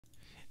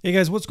Hey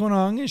guys, what's going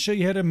on? I'm going to show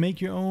you how to make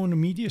your own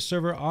media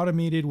server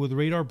automated with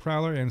Radarr,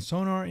 Prowlarr, and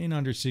Sonarr in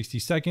under 60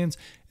 seconds.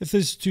 If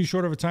this is too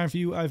short of a time for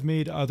you, I've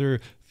made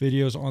other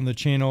videos on the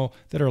channel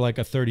that are like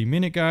a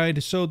 30-minute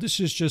guide, so this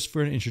is just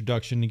for an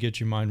introduction to get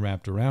your mind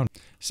wrapped around.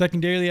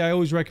 Secondarily, I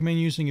always recommend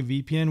using a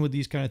VPN with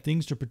these kind of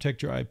things to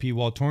protect your IP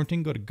while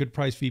torrenting. Go to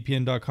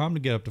goodpricevpn.com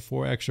to get up to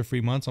 4 extra free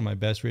months on my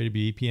best rated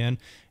VPN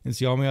and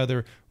see all my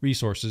other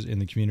resources in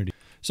the community.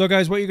 So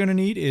guys, what you're going to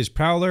need is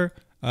Prowlarr,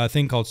 a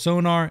thing called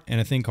Sonarr, and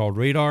a thing called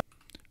Radarr.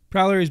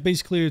 Prowlarr is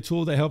basically a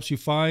tool that helps you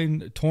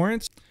find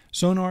torrents.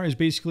 Sonarr is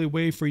basically a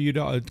way for you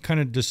to kind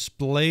of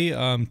display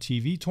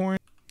TV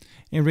torrents.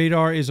 And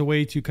Radarr is a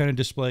way to kind of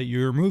display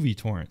your movie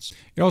torrents.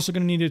 You're also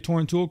going to need a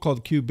torrent tool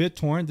called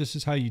qBittorrent. This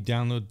is how you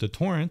download the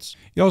torrents.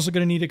 You're also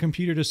going to need a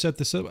computer to set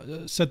this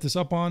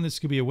up on. This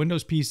could be a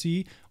Windows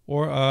PC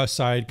or a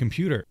side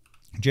computer.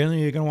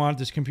 Generally, you're going to want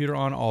this computer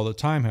on all the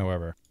time,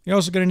 however. You're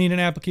also going to need an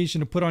application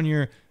to put on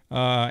your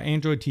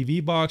Android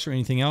TV box or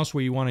anything else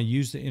where you want to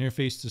use the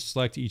interface to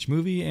select each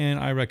movie, and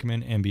I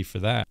recommend MB for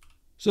that.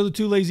 So the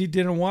Too Lazy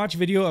Didn't Watch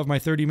video of my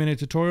 30-minute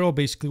tutorial,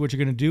 basically what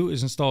you're going to do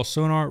is install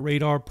Sonarr,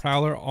 Radarr,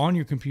 Prowlarr on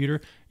your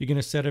computer. You're going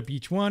to set up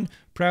each one.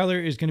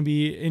 Prowlarr is going to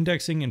be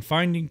indexing and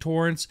finding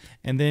torrents,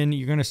 and then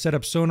you're going to set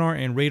up Sonarr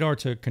and Radarr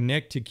to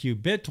connect to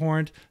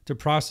qBittorrent to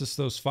process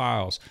those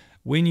files.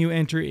 When you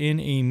enter in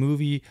a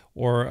movie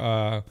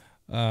or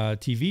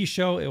TV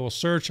show, it will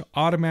search,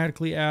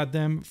 automatically add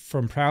them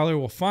from Prowlarr,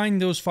 will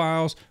find those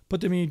files, put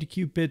them into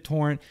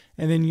qBittorrent,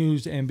 and then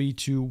use MB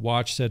to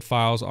watch said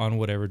files on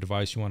whatever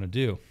device you want to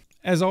do.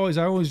 As always,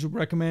 I always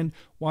recommend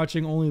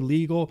watching only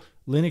legal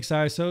Linux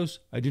ISOs.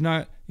 I do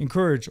not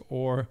encourage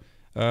or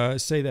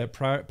say that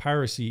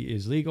piracy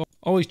is legal.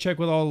 Always check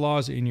with all the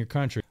laws in your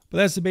country. But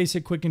that's the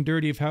basic quick and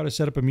dirty of how to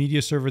set up a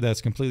media server that's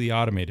completely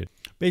automated.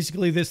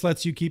 Basically, this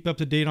lets you keep up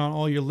to date on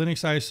all your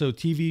Linux ISO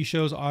TV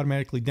shows,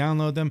 automatically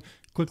download them,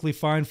 quickly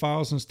find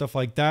files and stuff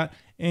like that,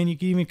 and you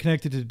can even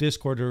connect it to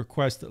Discord to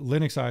request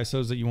Linux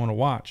ISOs that you want to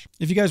watch.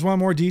 If you guys want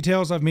more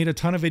details, I've made a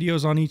ton of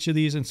videos on each of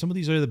these, and some of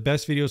these are the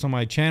best videos on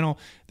my channel.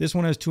 This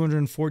one has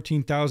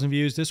 214,000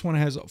 views. This one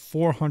has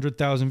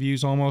 400,000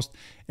 views almost,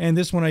 and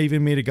this one I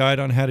even made a guide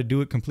on how to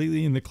do it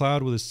completely in the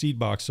cloud with a seed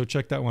box, so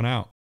check that one out.